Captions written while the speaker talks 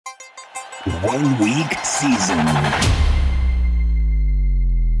1 week season.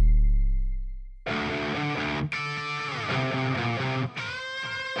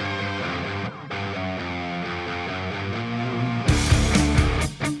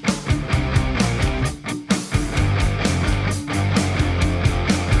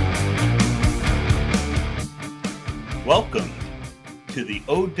 Welcome to the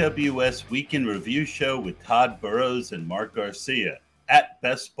OWS Weekend Review Show with Todd Burrows and Mark Garcia. At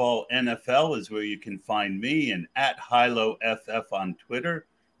Best Ball NFL is where you can find me, and at HiLoFF on Twitter.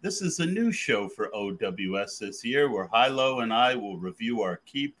 This is a new show for OWS this year where Hilo and I will review our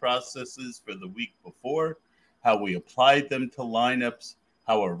key processes for the week before, how we applied them to lineups,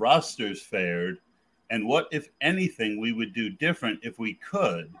 how our rosters fared, and what, if anything, we would do different if we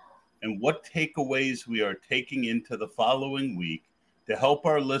could, and what takeaways we are taking into the following week to help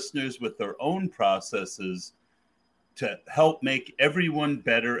our listeners with their own processes to help make everyone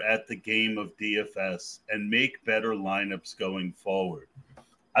better at the game of DFS and make better lineups going forward.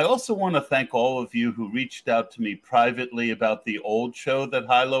 I also want to thank all of you who reached out to me privately about the old show that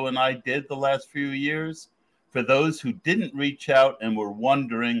Hilo and I did the last few years. For those who didn't reach out and were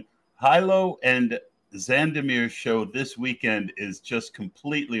wondering, Hilo and Zandamir's show this weekend is just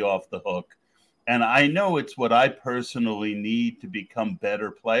completely off the hook. And I know it's what I personally need to become a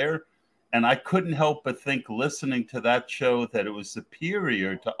better player. And I couldn't help but think, listening to that show, that it was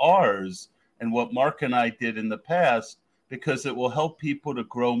superior to ours and what Mark and I did in the past, because it will help people to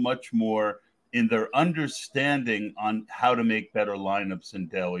grow much more in their understanding on how to make better lineups in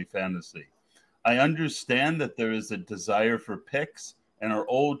daily fantasy. I understand that there is a desire for picks, and our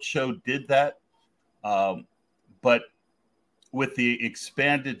old show did that. But with the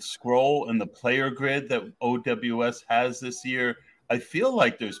expanded scroll and the player grid that OWS has this year, I feel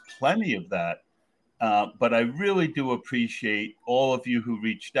like there's plenty of that. But I really do appreciate all of you who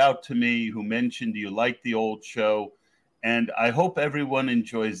reached out to me, who mentioned you liked the old show. And I hope everyone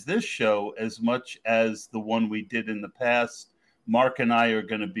enjoys this show as much as the one we did in the past. Mark and I are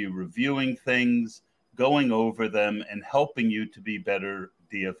going to be reviewing things, going over them, and helping you to be better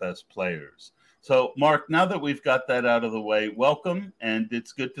DFS players. So, Mark, now that we've got that out of the way, welcome, and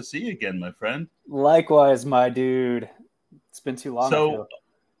it's good to see you again, my friend. Likewise, my dude. It's been too long. So,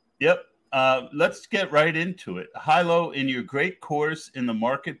 yep, let's get right into it. Hilo, in your great course in the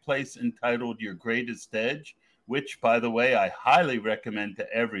marketplace entitled Your Greatest Edge, which, by the way, I highly recommend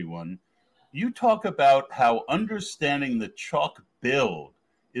to everyone, you talk about how understanding the chalk build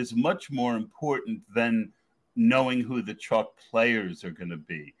is much more important than knowing who the chalk players are going to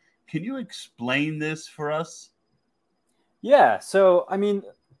be. Can you explain this for us? Yeah. So, I mean,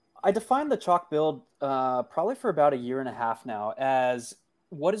 I defined the chalk build probably for about a year and a half now as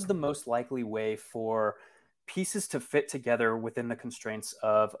what is the most likely way for pieces to fit together within the constraints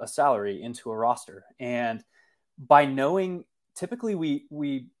of a salary into a roster. And by knowing, typically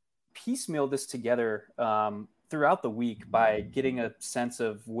we piecemeal this together throughout the week by getting a sense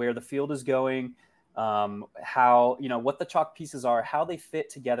of where the field is going, how, what the chalk pieces are, how they fit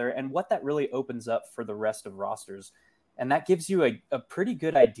together, and what that really opens up for the rest of rosters. And that gives you a pretty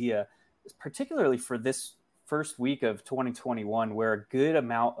good idea, particularly for this first week of 2021, where a good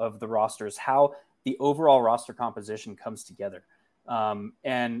amount of the rosters, how the overall roster composition comes together.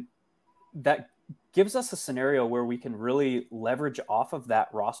 And that gives us a scenario where we can really leverage off of that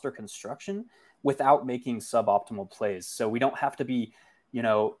roster construction without making suboptimal plays. So we don't have to be,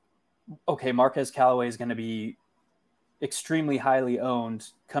 okay, Marquez Callaway is going to be extremely highly owned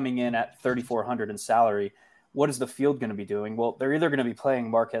coming in at 3,400 in salary. What is the field going to be doing? Well, they're either going to be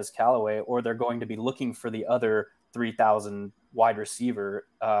playing Marquez Callaway or they're going to be looking for the other 3,000 wide receiver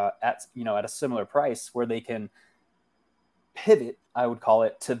at a similar price where they can pivot, I would call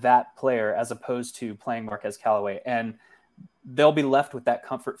it, to that player as opposed to playing Marquez Callaway. And they'll be left with that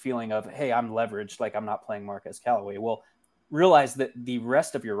comfort feeling of, hey, I'm leveraged, like I'm not playing Marquez Callaway. Well, realize that the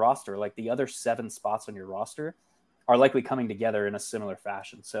rest of your roster, like the other 7 spots on your roster, are likely coming together in a similar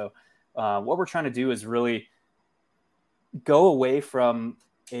fashion. So what we're trying to do is really go away from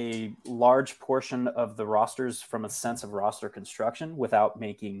a large portion of the rosters from a sense of roster construction without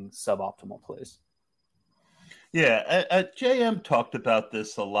making suboptimal plays. Yeah, JM talked about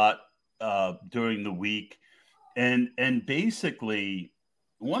this a lot during the week. And basically,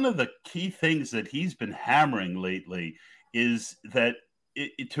 one of the key things that he's been hammering lately is that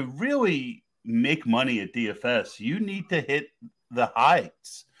to really make money at DFS, you need to hit the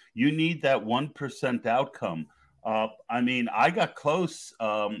heights. You need that 1% outcome. I mean, I got close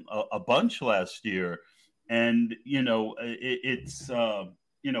a bunch last year, and, it's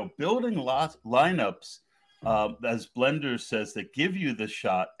building lineups as Blender says, that give you the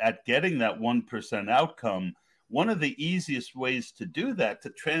shot at getting that 1% outcome. One of the easiest ways to do that, to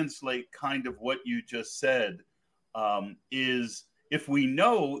translate kind of what you just said, is if we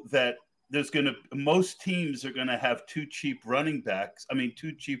know that most teams are going to have two cheap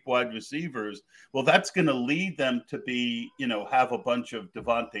wide receivers. Well, that's going to lead them to have a bunch of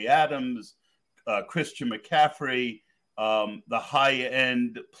Devontae Adams, Christian McCaffrey, the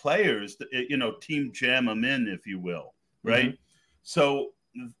high-end players, team jam them in, if you will, right? Mm-hmm. So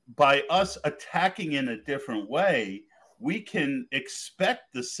by us attacking in a different way, we can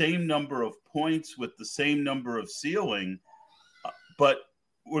expect the same number of points with the same number of ceiling, but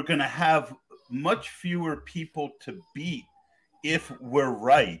we're going to have much fewer people to beat if we're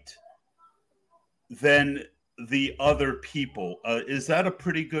right than the other people. Is that a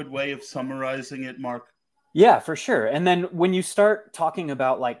pretty good way of summarizing it, Mark? Yeah, for sure. And then when you start talking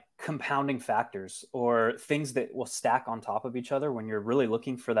about like compounding factors or things that will stack on top of each other, when you're really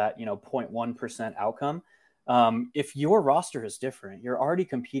looking for that, 0.1% outcome, if your roster is different, you're already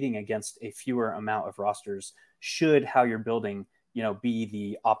competing against a fewer amount of rosters should how you're building, be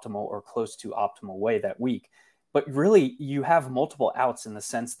the optimal or close to optimal way that week. But really, you have multiple outs in the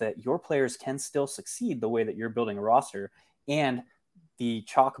sense that your players can still succeed the way that you're building a roster, and the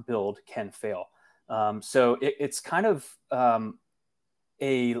chalk build can fail. So it's kind of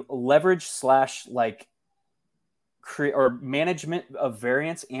a leverage / or management of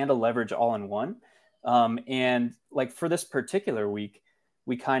variance and a leverage all in one. And like for this particular week,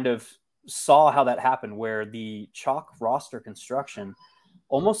 we kind of saw how that happened, where the chalk roster construction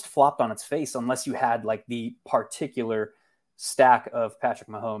almost flopped on its face unless you had like the particular stack of Patrick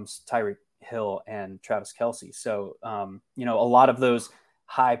Mahomes, Tyreek Hill, and Travis Kelce. So, a lot of those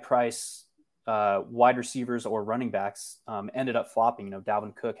high price wide receivers or running backs ended up flopping.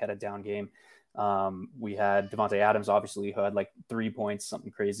 Dalvin Cook had a down game. We had Devontae Adams, obviously, who had like 3 points,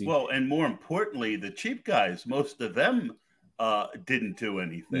 something crazy. Well, and more importantly, the cheap guys, most of them didn't do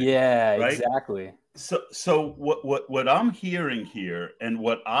anything. Yeah, right? Exactly. So what I'm hearing here, and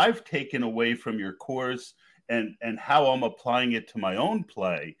what I've taken away from your course, and how I'm applying it to my own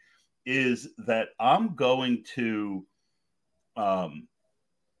play, is that I'm going to,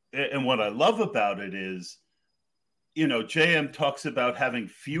 and what I love about it is, JM talks about having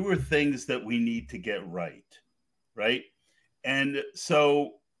fewer things that we need to get right? And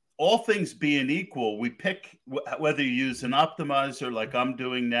so all things being equal, we pick whether you use an optimizer like I'm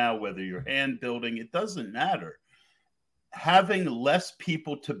doing now, whether you're hand building, it doesn't matter. Having less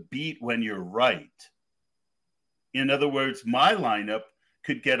people to beat when you're right. In other words, my lineup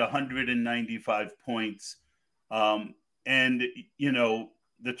could get 195 points, and,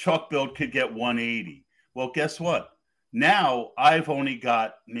 the chalk build could get 180. Well, guess what? Now I've only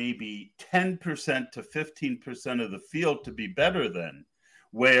got maybe 10% to 15% of the field to be better than.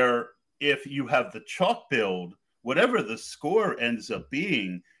 Where if you have the chalk build, whatever the score ends up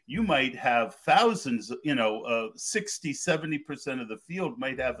being, you might have thousands, 60, 70% of the field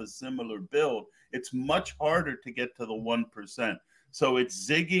might have a similar build. It's much harder to get to the 1%. So it's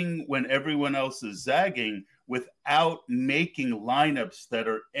zigging when everyone else is zagging without making lineups that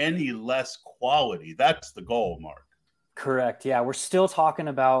are any less quality. That's the goal, Mark. Correct. Yeah, we're still talking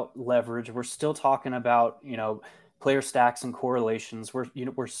about leverage. We're still talking about, player stacks and correlations. We're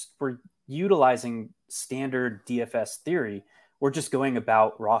utilizing standard DFS theory. We're just going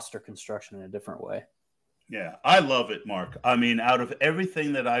about roster construction in a different way. Yeah, I love it, Mark. I mean, out of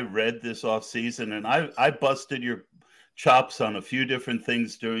everything that I read this offseason, and I busted your chops on a few different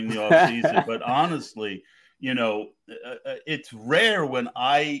things during the offseason, but honestly, it's rare when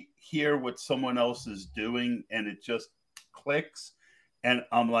I hear what someone else is doing and it just clicks, and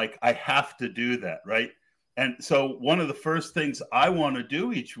I'm like, I have to do that, right? And so one of the first things I want to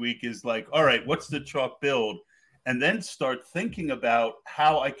do each week is like, all right, what's the chalk build? And then start thinking about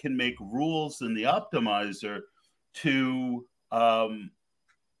how I can make rules in the optimizer to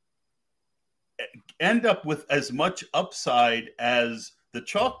end up with as much upside as the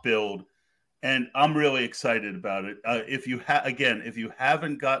chalk build. And I'm really excited about it. If you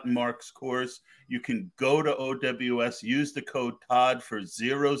haven't gotten Mark's course, you can go to OWS, use the code Todd for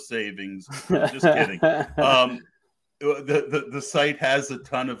 0 savings. Just kidding. The site has a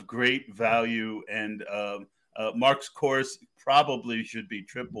ton of great value, and Mark's course probably should be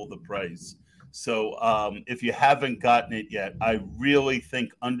triple the price. So if you haven't gotten it yet, I really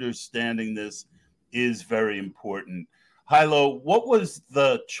think understanding this is very important. Hilo, what was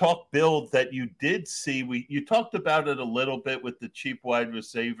the chalk build that you did see? You talked about it a little bit with the cheap wide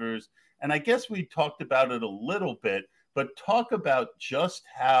receivers, and I guess we talked about it a little bit, but talk about just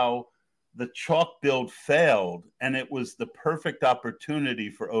how the chalk build failed, and it was the perfect opportunity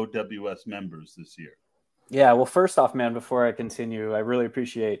for OWS members this year. Yeah, well, first off, man, before I continue, I really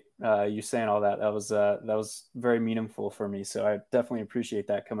appreciate you saying all that. That was very meaningful for me. So I definitely appreciate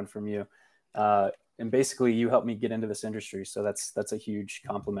that coming from you. And basically, you helped me get into this industry, so that's a huge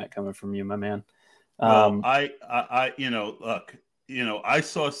compliment coming from you, my man. Well, I look, I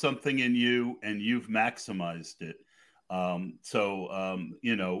saw something in you, and you've maximized it.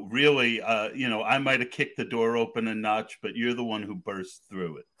 Really, I might have kicked the door open a notch, but you're the one who burst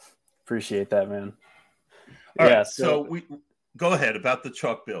through it. Appreciate that, man. All right, so we go ahead about the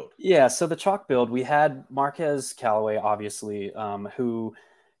chalk build. Yeah, so the chalk build, we had Marquez Callaway, obviously, who,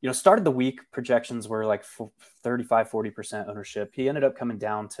 started the week. Projections were like 35-40% ownership. He ended up coming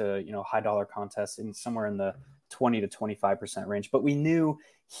down to, high dollar contests in somewhere in the 20 to 25% range. But we knew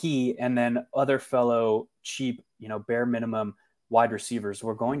he and then other fellow cheap, bare minimum wide receivers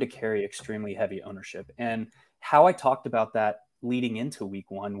were going to carry extremely heavy ownership. And how I talked about that leading into week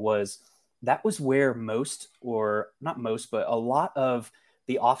one was that was where most, or not most, but a lot of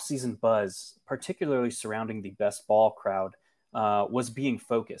the offseason buzz, particularly surrounding the best ball crowd, was being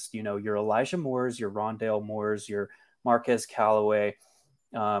focused. Your Elijah Moores, your Rondale Moores, your Marquez Callaway.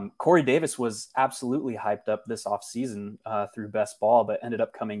 Corey Davis was absolutely hyped up this offseason through best ball, but ended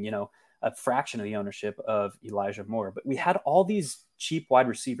up coming, a fraction of the ownership of Elijah Moore. But we had all these cheap wide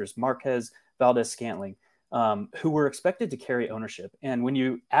receivers, Marquez, Valdez-Scantling, who were expected to carry ownership. And when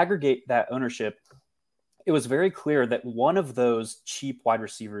you aggregate that ownership, it was very clear that one of those cheap wide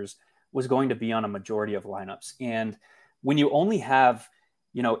receivers was going to be on a majority of lineups. And when you only have,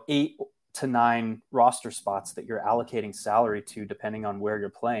 8 to 9 roster spots that you're allocating salary to, depending on where you're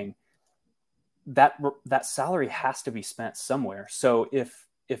playing, that salary has to be spent somewhere. So if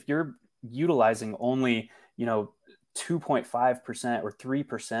you're utilizing only, 2.5% or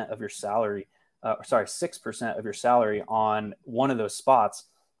 3% of your salary, 6% of your salary on one of those spots,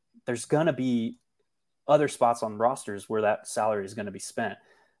 there's going to be other spots on rosters where that salary is going to be spent.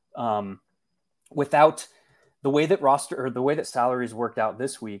 Without the way that salaries worked out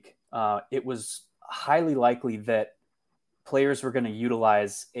this week, it was highly likely that players were going to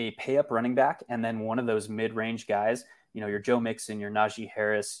utilize a pay-up running back and then one of those mid-range guys, your Joe Mixon, your Najee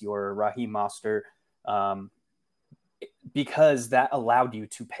Harris, your Raheem Mostert, because that allowed you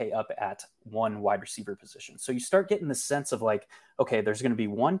to pay up at one wide receiver position. So you start getting the sense of like, okay, there's going to be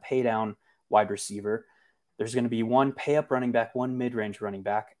one pay down wide receiver. There's going to be one pay up running back, one mid-range running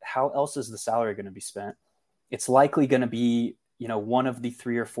back. How else is the salary going to be spent? It's likely going to be, one of the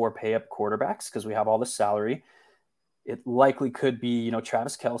 3 or 4 pay up quarterbacks because we have all the salary. It likely could be,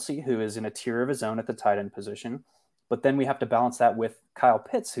 Travis Kelce, who is in a tier of his own at the tight end position. But then we have to balance that with Kyle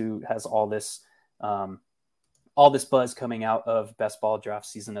Pitts, who has all this buzz coming out of best ball draft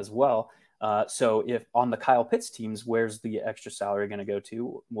season as well. So if on the Kyle Pitts teams, where's the extra salary going to go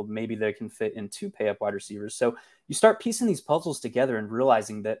to? Well, maybe they can fit in 2 pay up wide receivers. So you start piecing these puzzles together and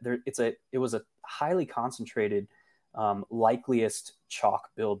realizing that it was a highly concentrated, likeliest chalk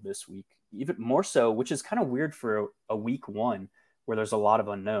build this week, even more so, which is kind of weird for a week one where there's a lot of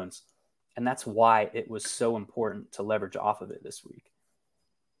unknowns. And that's why it was so important to leverage off of it this week.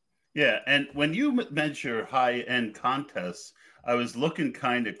 Yeah, and when you measure high-end contests, I was looking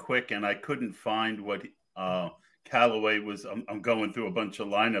kind of quick, and I couldn't find what Callaway was. I'm going through a bunch of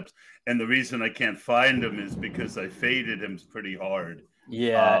lineups, and the reason I can't find him is because I faded him pretty hard.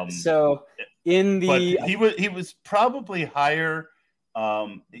 Yeah, so but he was probably higher,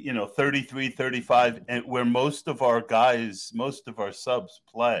 33, 35, and where most of our subs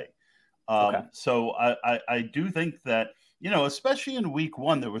play. Okay. So I do think that, especially in week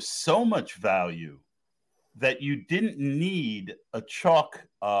one, there was so much value that you didn't need a chalk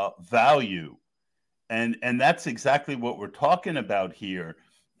value. And that's exactly what we're talking about here.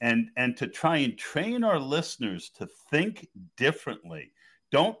 And to try and train our listeners to think differently.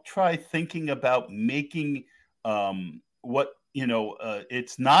 Don't try thinking about making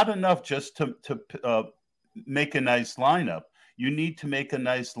it's not enough just to make a nice lineup. You need to make a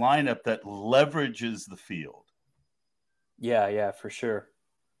nice lineup that leverages the field. Yeah, for sure.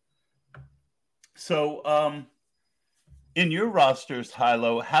 So in your rosters,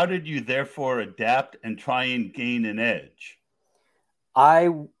 Hilo, how did you therefore adapt and try and gain an edge? I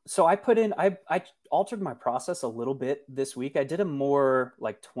altered my process a little bit this week. I did a more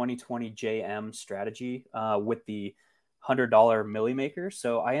like 2020 JM strategy with the $100 Millie Maker.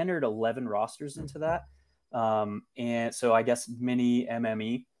 So I entered 11 rosters into that. And so I guess mini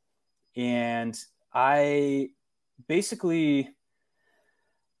MME. And I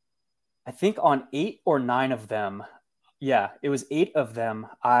think on 8 or 9 of them, it was 8 of them,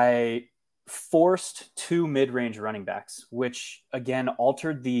 I forced 2 mid-range running backs, which again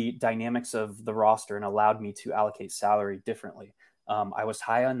altered the dynamics of the roster and allowed me to allocate salary differently. I was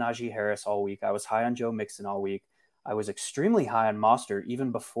high on Najee Harris all week. I was high on Joe Mixon all week. I was extremely high on Mostert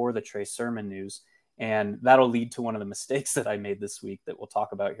even before the Trey Sermon news. And that'll lead to one of the mistakes that I made this week that we'll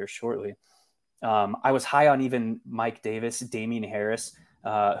talk about here shortly. I was high on even Mike Davis, Damian Harris,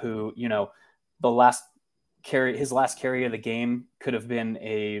 who, his last carry of the game could have been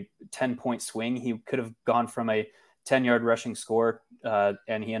a 10-point swing. He could have gone from a 10-yard rushing score,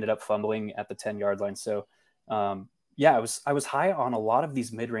 and he ended up fumbling at the 10-yard line. So, I was high on a lot of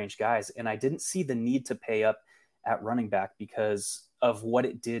these mid-range guys, and I didn't see the need to pay up at running back because of what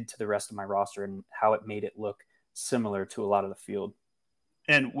it did to the rest of my roster and how it made it look similar to a lot of the field.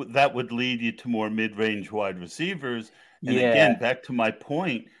 And that would lead you to more mid-range wide receivers. And again, back to my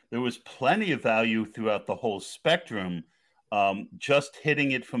point, there was plenty of value throughout the whole spectrum. Just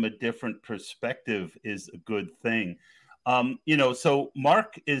hitting it from a different perspective is a good thing. So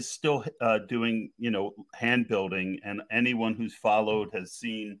Mark is still doing, hand building, and anyone who's followed has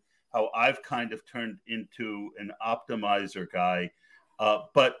seen how I've kind of turned into an optimizer guy.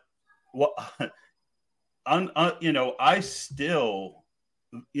 But what, I still,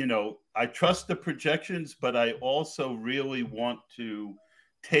 I trust the projections, but I also really want to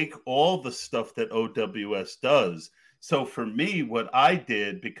take all the stuff that OWS does. So for me, what I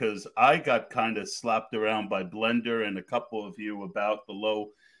did, because I got kind of slapped around by Blender and a couple of you about the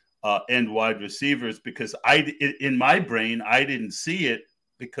low end wide receivers, because in my brain, I didn't see it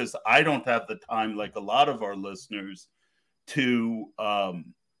because I don't have the time, like a lot of our listeners, to,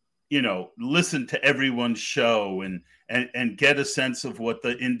 listen to everyone's show and get a sense of what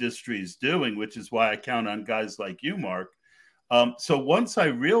the industry is doing, which is why I count on guys like you, Mark. So once I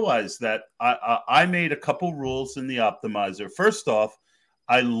realized that, I made a couple rules in the optimizer. First off,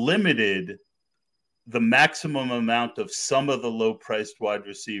 I limited the maximum amount of some of the low-priced wide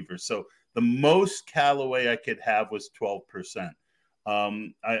receivers. So the most Callaway I could have was 12%.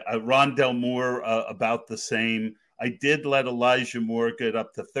 Rondell Moore, about the same. I did let Elijah Moore get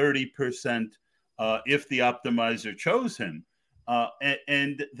up to 30% if the optimizer chose him.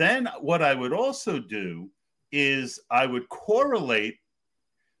 And then what I would also do is I would correlate,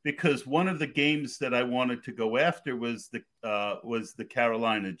 because one of the games that I wanted to go after was the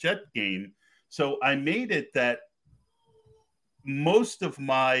Carolina Jet game. So I made it that most of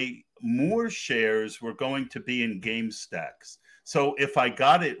my Moore shares were going to be in game stacks. So if I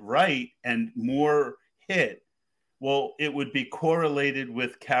got it right and Moore hit, well, it would be correlated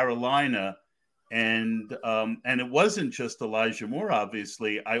with Carolina. And it wasn't just Elijah Moore,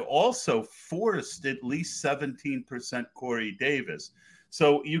 obviously. I also forced at least 17% Corey Davis.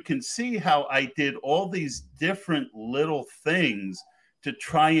 So you can see how I did all these different little things to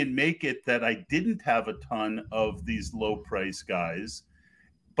try and make it that I didn't have a ton of these low price guys.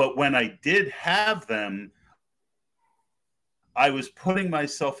 But when I did have them, I was putting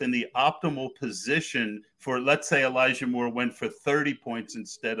myself in the optimal position for, let's say Elijah Moore went for 30 points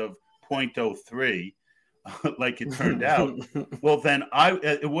instead of 0.03, like it turned out. Well, then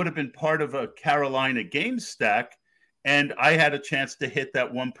it would have been part of a Carolina game stack, and I had a chance to hit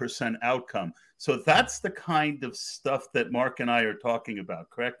that 1% outcome. So that's the kind of stuff that Mark and I are talking about.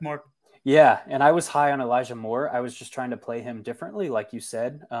 Correct, Mark? Yeah, and I was high on Elijah Moore. I was just trying to play him differently, like you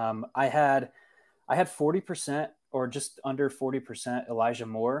said. I had 40% or just under 40% Elijah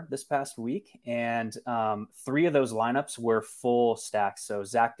Moore this past week, and 3 of those lineups were full stacks. So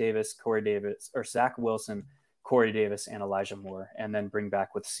Zach Wilson, Corey Davis, and Elijah Moore, and then bring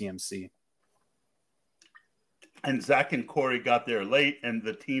back with CMC. And Zach and Corey got there late, and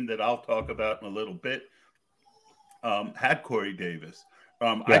the team that I'll talk about in a little bit had Corey Davis.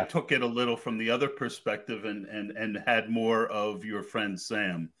 I took it a little from the other perspective and had more of your friend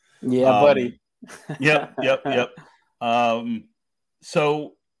Sam. Yeah, buddy. Yep.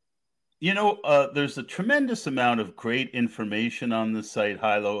 So, there's a tremendous amount of great information on the site,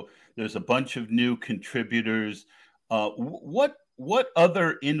 Hilo. There's a bunch of new contributors. What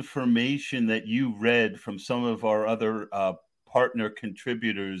other information that you read from some of our other partner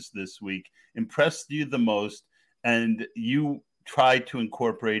contributors this week impressed you the most and you tried to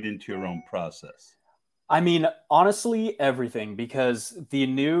incorporate into your own process? I mean, honestly, everything, because the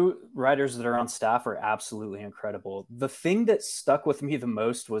new writers that are on staff are absolutely incredible. The thing that stuck with me the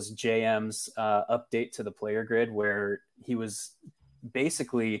most was JM's update to the player grid, where he was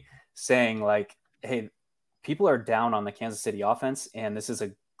basically saying, like, hey, people are down on the Kansas City offense, and this is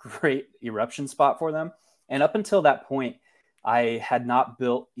a great eruption spot for them. And up until that point, I had not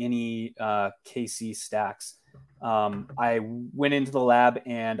built any KC stacks. I went into the lab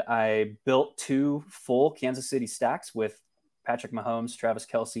and I built 2 full Kansas City stacks with Patrick Mahomes, Travis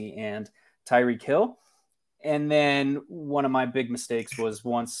Kelce, and Tyreek Hill. And then one of my big mistakes was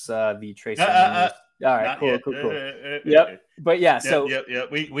once the Trey Sermon was, all right, cool. Yep. But yeah, so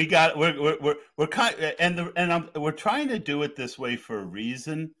we got we're kind we're trying to do it this way for a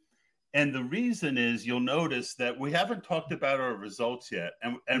reason. And the reason is, you'll notice that we haven't talked about our results yet.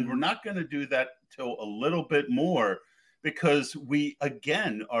 And we're not going to do that till a little bit more, because we,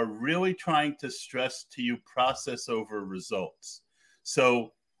 again, are really trying to stress to you process over results.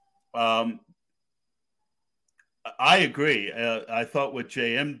 So I agree. I thought what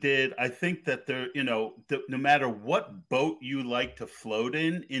JM did, I think that there, no matter what boat you like to float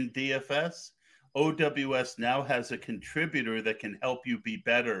in DFS, OWS now has a contributor that can help you be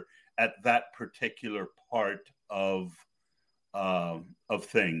better at that particular part of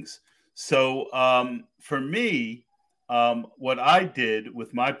things. So for me, what I did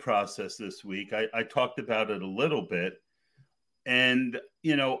with my process this week, I talked about it a little bit, and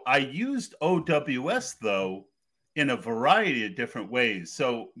I used OWS though in a variety of different ways.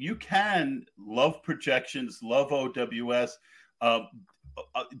 So you can love projections, love OWS.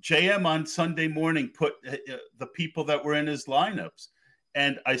 JM on Sunday morning put the people that were in his lineups.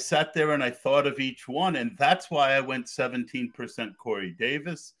 And I sat there and I thought of each one. And that's why I went 17% Corey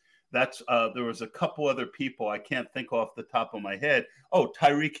Davis. That's there was a couple other people I can't think off the top of my head. Oh,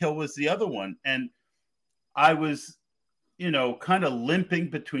 Tyreek Hill was the other one. And I was, kind of limping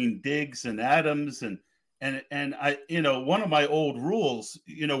between Diggs and Adams. And I, one of my old rules,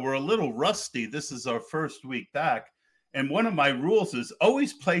 we're a little rusty. This is our first week back. And one of my rules is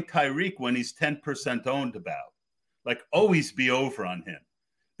always play Tyreek when he's 10% owned about. Like, always be over on him,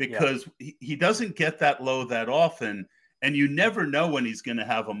 because he doesn't get that low that often, and you never know when he's going to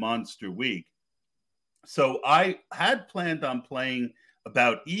have a monster week. So I had planned on playing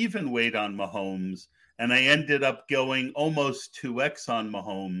about even weight on Mahomes, and I ended up going almost 2x on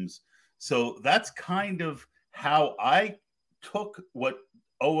Mahomes. So that's kind of how I took what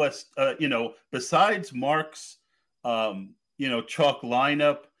besides Mark's, chalk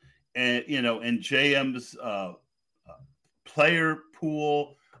lineup and, and JM's, player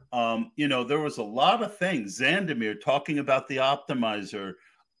pool. There was a lot of things. Zandamir talking about the optimizer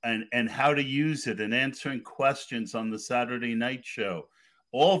and how to use it, and answering questions on the Saturday night show.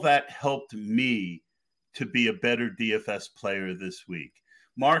 All that helped me to be a better DFS player this week.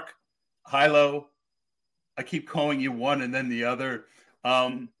 Mark, Hilo, I keep calling you one and then the other.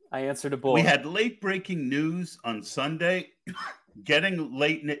 I answered a both. We had late breaking news on Sunday. Getting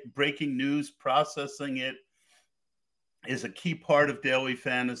late breaking news, processing it, is a key part of daily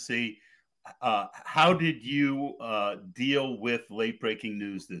fantasy. How did you deal with late breaking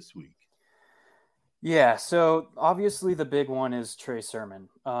news this week? Yeah, so obviously the big one is Trey Sermon,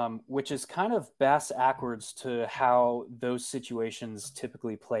 which is kind of backwards to how those situations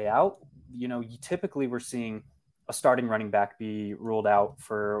typically play out. Typically we're seeing a starting running back be ruled out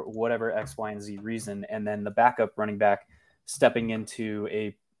for whatever X, Y, and Z reason, and then the backup running back stepping into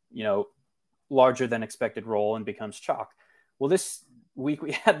a larger than expected role and becomes chalk. Well, this week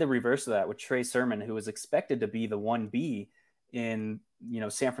we had the reverse of that with Trey Sermon, who was expected to be the 1B in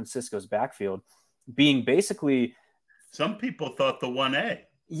San Francisco's backfield, being basically, some people thought the 1A.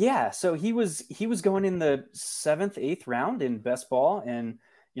 Yeah, so he was going in the 7th, 8th round in best ball, and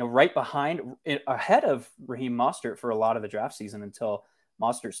right ahead of Raheem Mostert for a lot of the draft season, until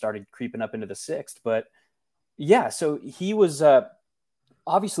Mostert started creeping up into the 6th. But yeah, so he was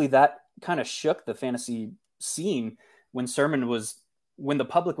obviously that kind of shook the fantasy scene when the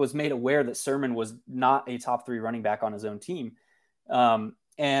public was made aware that Sermon was not a top 3 running back on his own team.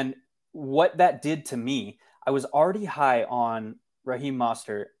 And what that did to me, I was already high on Raheem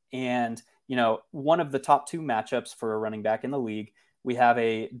Mostert, and one of the top 2 matchups for a running back in the league. We have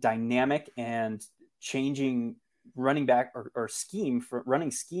a dynamic and changing running back or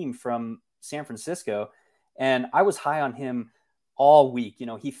running scheme from San Francisco, and I was high on him all week.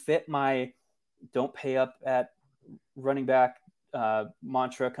 He fit my don't pay up at running back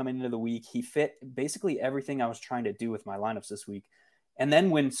mantra coming into the week. He fit basically everything I was trying to do with my lineups this week. And then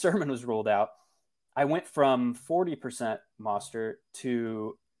when Sermon was rolled out, I went from 40% Mostert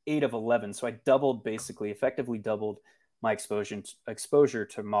to 8 of 11. So I effectively doubled my exposure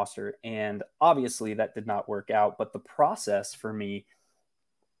to Mostert. And obviously that did not work out. But the process for me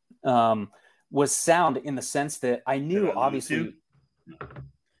was sound in the sense that I knew, obviously.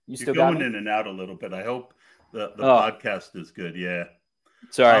 You still going in and out a little bit. I hope the podcast is good. Yeah.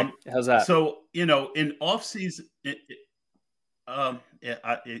 Sorry. How's that? So, in off season, I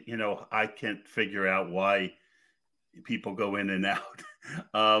can't figure out why people go in and out.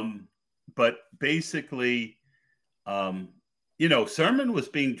 But basically, Sermon was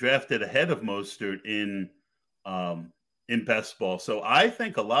being drafted ahead of Mostert in best ball. So I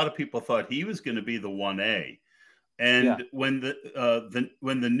think a lot of people thought he was going to be the 1A. And when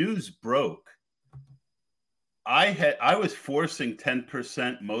the news broke, I was forcing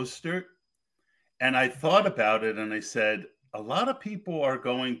 10% Mostert, and I thought about it and I said, a lot of people are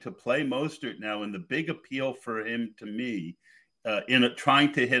going to play Mostert now, and the big appeal for him to me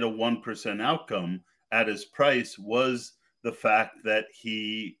trying to hit a 1% outcome at his price was the fact that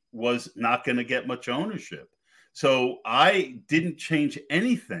he was not going to get much ownership. So I didn't change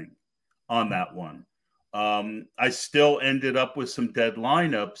anything on that one. I still ended up with some dead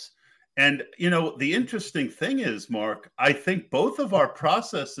lineups. And, the interesting thing is, Mark, I think both of our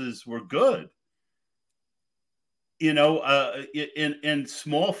processes were good. In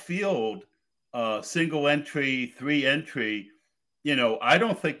small field, single entry, 3 entry, I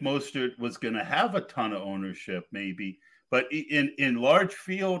don't think Mostert was going to have a ton of ownership, maybe. But in large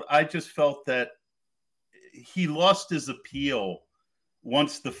field, I just felt that he lost his appeal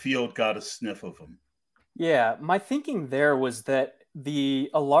once the field got a sniff of him. Yeah, my thinking there was that a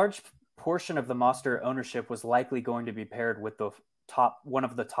large portion of the Mostert ownership was likely going to be paired with one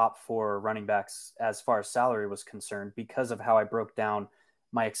of the top 4 running backs as far as salary was concerned, because of how I broke down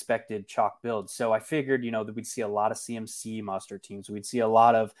my expected chalk build. So I figured, that we'd see a lot of CMC Mostert teams. We'd see a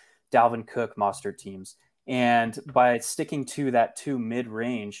lot of Dalvin Cook Mostert teams. And by sticking to that 2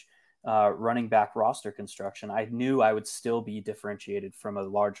 mid-range running back roster construction, I knew I would still be differentiated from a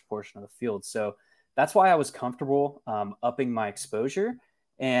large portion of the field. So that's why I was comfortable upping my exposure.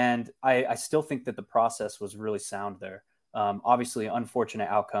 And I still think that the process was really sound there. Obviously, unfortunate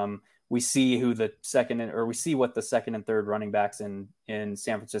outcome. We see what the second and third running backs in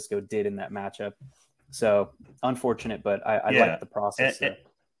San Francisco did in that matchup. So unfortunate, but I like the process there.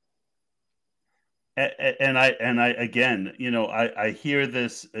 And I again, I hear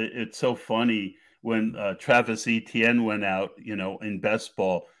this. It's so funny when Travis Etienne went out, in best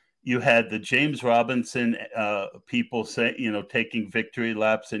ball. You had the James Robinson people say, taking victory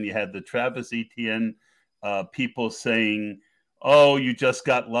laps, and you had the Travis Etienne people saying, "Oh, you just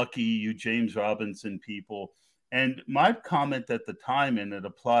got lucky, you James Robinson people." And my comment at the time, and it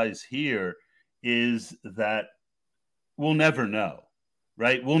applies here, is that we'll never know.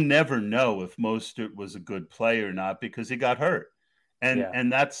 Right? We'll never know if Mostert was a good player or not because he got hurt.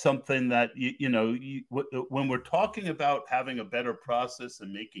 And that's something that, when we're talking about having a better process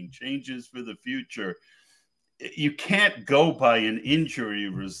and making changes for the future, you can't go by an injury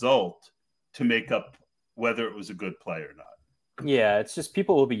result to make up whether it was a good play or not. Yeah, it's just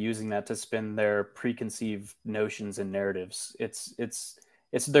people will be using that to spin their preconceived notions and narratives. It's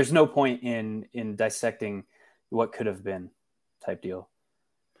there's no point in dissecting what could have been type deal.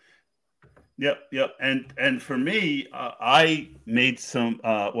 Yep. And for me, I made some.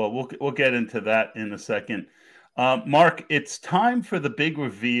 We'll get into that in a second. Mark, it's time for the big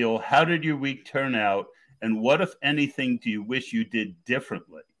reveal. How did your week turn out, and what, if anything, do you wish you did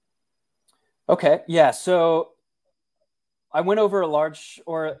differently? Okay, yeah. So I went over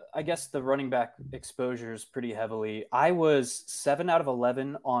the running back exposures pretty heavily. I was 7 out of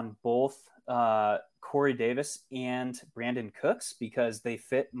 11 on both Corey Davis and Brandon Cooks because they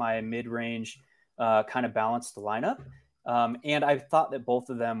fit my mid-range kind of balanced lineup. And I thought that both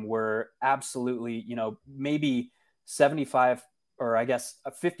of them were absolutely, maybe 75 or I guess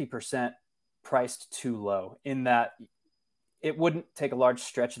 50% priced too low, in that it wouldn't take a large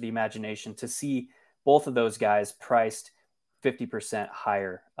stretch of the imagination to see both of those guys priced 50%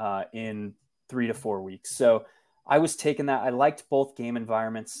 higher in 3 to 4 weeks. So I was taking that. I liked both game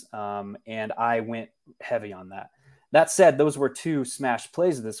environments, and I went heavy on that. That said, those were 2 smash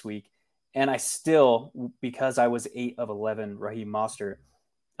plays this week, and I still, because I was 8 of 11 Raheem Mostert,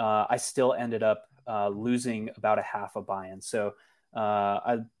 I still ended up losing about a half a buy-in. So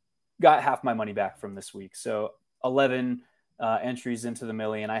I got half my money back from this week. So 11 entries into the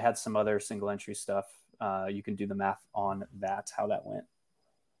million. I had some other single entry stuff. You can do the math on that, how that went.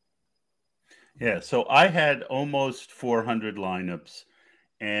 Yeah, so I had almost 400 lineups,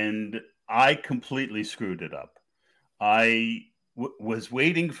 and I completely screwed it up. I was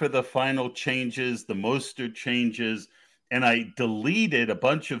waiting for the final changes, the Mostert changes, and I deleted a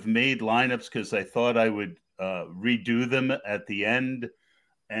bunch of made lineups because I thought I would redo them at the end.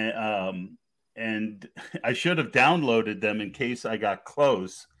 And I should have downloaded them in case I got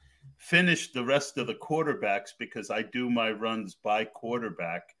close. Finished the rest of the quarterbacks because I do my runs by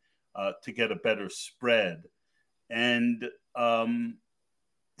quarterback to get a better spread. And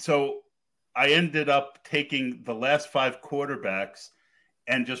so I ended up taking the last 5 quarterbacks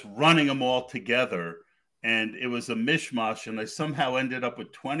and just running them all together. And it was a mishmash. And I somehow ended up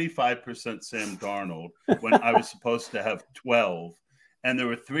with 25% Sam Darnold when I was supposed to have 12. And there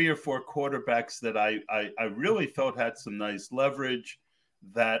were 3 or 4 quarterbacks that I really felt had some nice leverage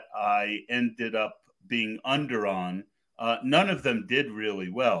that I ended up being under on. None of them did really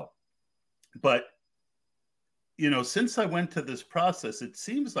well. But since I went to this process, it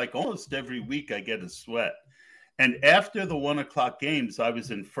seems like almost every week I get a sweat. And after the 1:00 games, I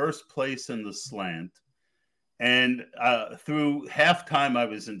was in first place in the slant. And through halftime, I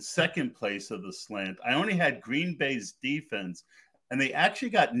was in second place of the slant. I only had Green Bay's defense, and they actually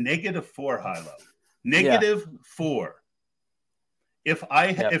got -4, Hilo. -4. If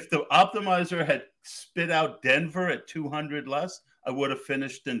the optimizer had spit out Denver at 200 less, I would have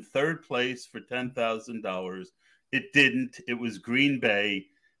finished in third place for $10,000. It didn't. It was Green Bay,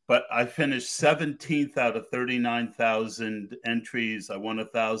 but I finished 17th out of 39,000 entries. I won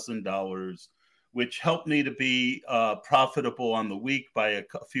 $1,000, which helped me to be profitable on the week by a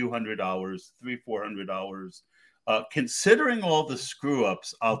few $100, $300-400. Considering all the screw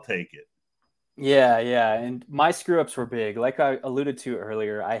ups, I'll take it. Yeah. And my screw ups were big. Like I alluded to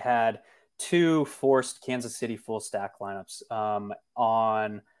earlier, I had 2 forced Kansas City full stack lineups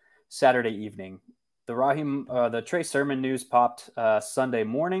on Saturday evening. The Trey Sermon news popped Sunday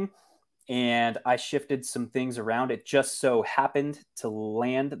morning, and I shifted some things around. It just so happened to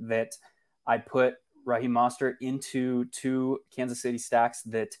land that I put Raheem Mostert into 2 Kansas City stacks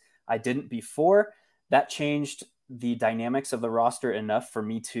that I didn't before. That changed the dynamics of the roster enough for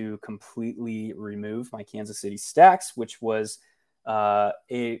me to completely remove my Kansas City stacks, which was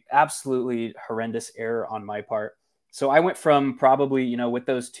a absolutely horrendous error on my part. So I went from probably, with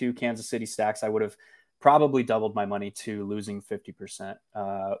those 2 Kansas City stacks, I would have probably doubled my money to losing 50%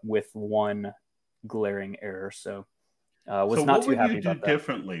 with 1 glaring error. So was not too happy about that. So what would you do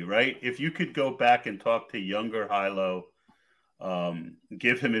differently, right? If you could go back and talk to younger Hilo,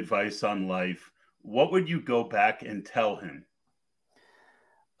 give him advice on life, what would you go back and tell him?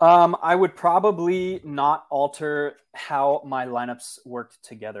 I would probably not alter how my lineups worked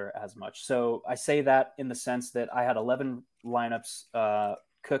together as much. So I say that in the sense that I had 11 lineups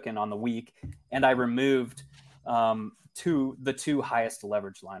cooking on the week, and I removed the 2 highest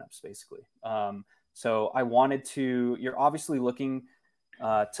leverage lineups, basically. So I wanted to, you're obviously looking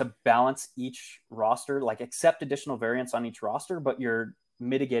to balance each roster, like accept additional variance on each roster, but you're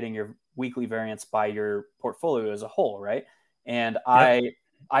mitigating your weekly variance by your portfolio as a whole, right? And yep.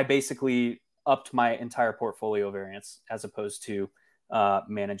 I basically upped my entire portfolio variance as opposed to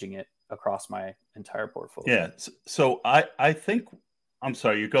managing it across my entire portfolio. Yeah. So I think, I'm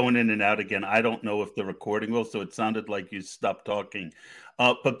sorry, you're going in and out again. I don't know if the recording will, so it sounded like you stopped talking.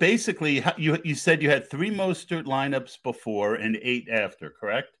 But basically, you said you had 3 Mostert lineups before and 8 after,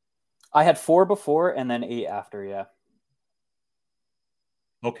 correct? I had 4 before and then 8 after, yeah.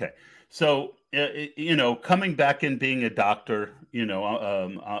 Okay. So, coming back and being a doctor,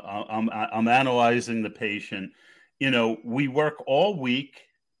 I'm analyzing the patient. We work all week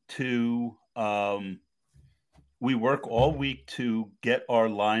to get our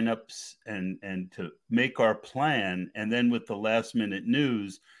lineups and to make our plan. And then with the last minute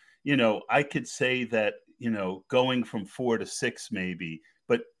news, I could say that, going from 4 to 6 maybe,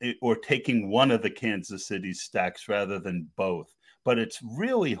 or taking one of the Kansas City stacks rather than both. But it's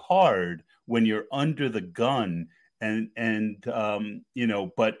really hard when you're under the gun but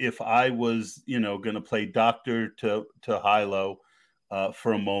if I was, going to play doctor to Hilo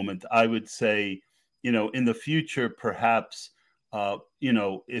for a moment, I would say, in the future, perhaps,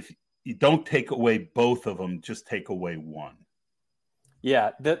 if you don't take away both of them, just take away one.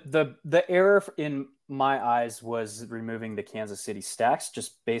 Yeah. The error in my eyes was removing the Kansas City stacks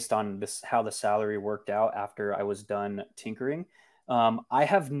just based on how the salary worked out after I was done tinkering. I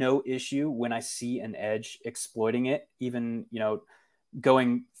have no issue when I see an edge exploiting it, even,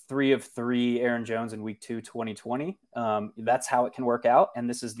 going 3 of 3 Aaron Jones in week 2, 2020. That's how it can work out. And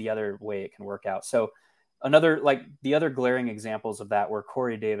this is the other way it can work out. So the other glaring examples of that were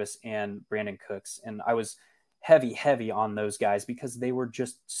Corey Davis and Brandon Cooks. And I was heavy on those guys because they were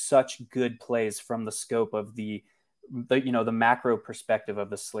just such good plays from the scope of the macro perspective of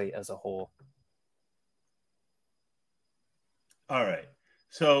the slate as a whole. All right.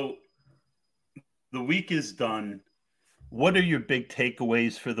 So the week is done. What are your big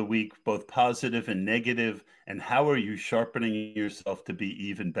takeaways for the week, both positive and negative? And how are you sharpening yourself to be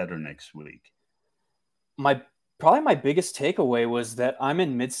even better next week? Probably my biggest takeaway was that I'm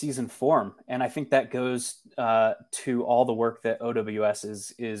in midseason form. And I think that goes to all the work that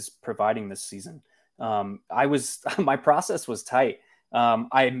OWS is providing this season. My process was tight.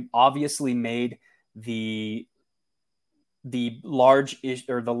 I obviously made the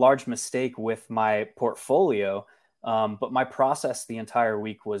large mistake with my portfolio, but my process the entire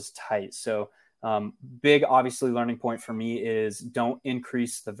week was tight. So big, obviously, learning point for me is don't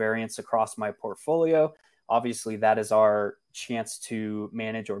increase the variance across my portfolio. Obviously, that is our chance to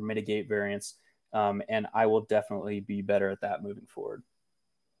manage or mitigate variance. And I will definitely be better at that moving forward.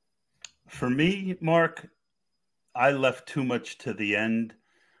 For me, Mark, I left too much to the end.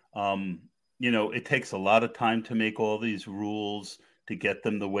 It takes a lot of time to make all these rules to get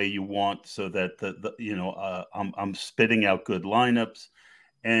them the way you want, so that I'm spitting out good lineups.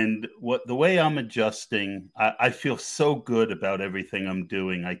 And the way I'm adjusting, I feel so good about everything I'm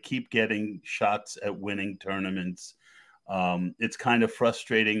doing. I keep getting shots at winning tournaments. It's kind of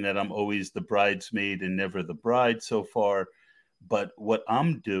frustrating that I'm always the bridesmaid and never the bride so far. But what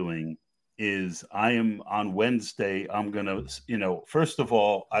I'm doing is I am on Wednesday. I'm going to, first of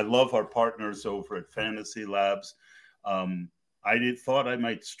all, I love our partners over at Fantasy Labs. I thought I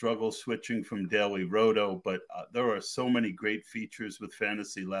might struggle switching from Daily Roto, but there are so many great features with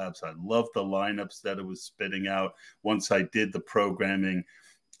Fantasy Labs. I love the lineups that it was spitting out once I did the programming.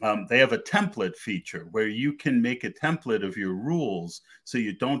 They have a template feature where you can make a template of your rules so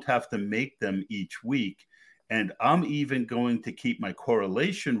you don't have to make them each week. And I'm even going to keep my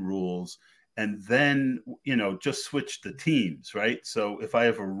correlation rules and then, just switch the teams, right? So if I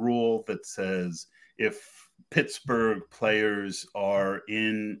have a rule that says if Pittsburgh players are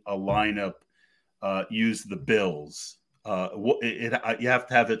in a lineup, use the Bills, you have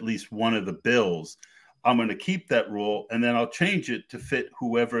to have at least one of the Bills. I'm going to keep that rule, and then I'll change it to fit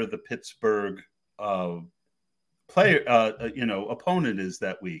whoever the Pittsburgh opponent is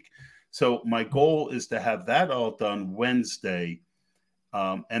that week. So my goal is to have that all done Wednesday.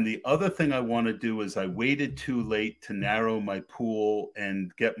 And the other thing I want to do is I waited too late to narrow my pool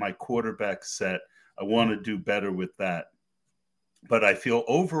and get my quarterback set. I want to do better with that. But I feel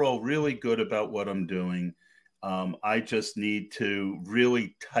overall really good about what I'm doing. I just need to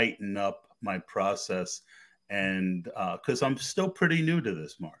really tighten up my process, and because I'm still pretty new to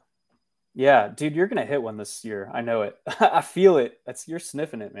this, Mark. Yeah, dude, you're going to hit one this year. I know it. I feel it. You're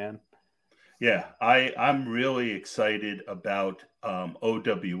sniffing it, man. Yeah, I'm really excited about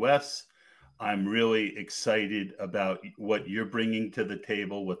OWS. I'm really excited about what you're bringing to the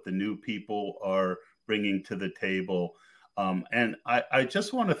table, what the new people are bringing to the table. And I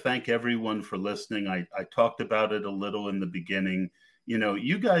just want to thank everyone for listening. I talked about it a little in the beginning.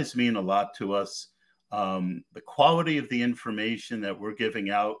 You guys mean a lot to us. The quality of the information that we're giving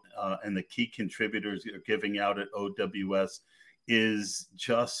out and the key contributors are giving out at OWS is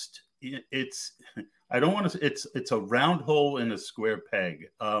just... It's a round hole in a square peg.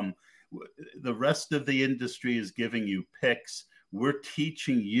 The rest of the industry is giving you picks. We're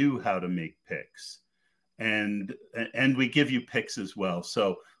teaching you how to make picks, and we give you picks as well.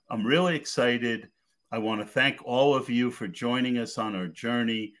 So I'm really excited. I want to thank all of you for joining us on our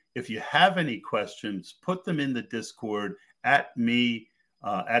journey. If you have any questions, put them in the Discord at me,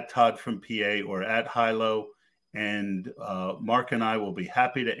 at Todd from PA, or at Hilo. And Mark and I will be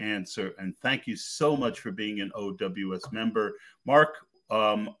happy to answer. And thank you so much for being an OWS member. Mark,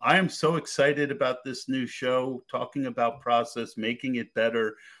 I am so excited about this new show, talking about process, making it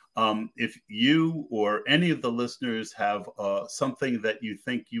better. If you or any of the listeners have something that you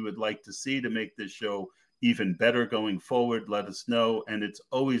think you would like to see to make this show even better going forward, let us know. And it's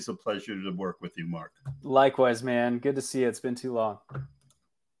always a pleasure to work with you, Mark. Likewise, man. Good to see you. It's been too long.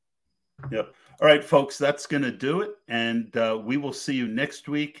 Yep. All right, folks, that's going to do it. And we will see you next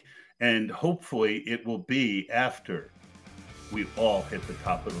week. And hopefully it will be after we all hit the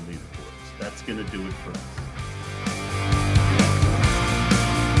top of the leaderboards. That's going to do it for us.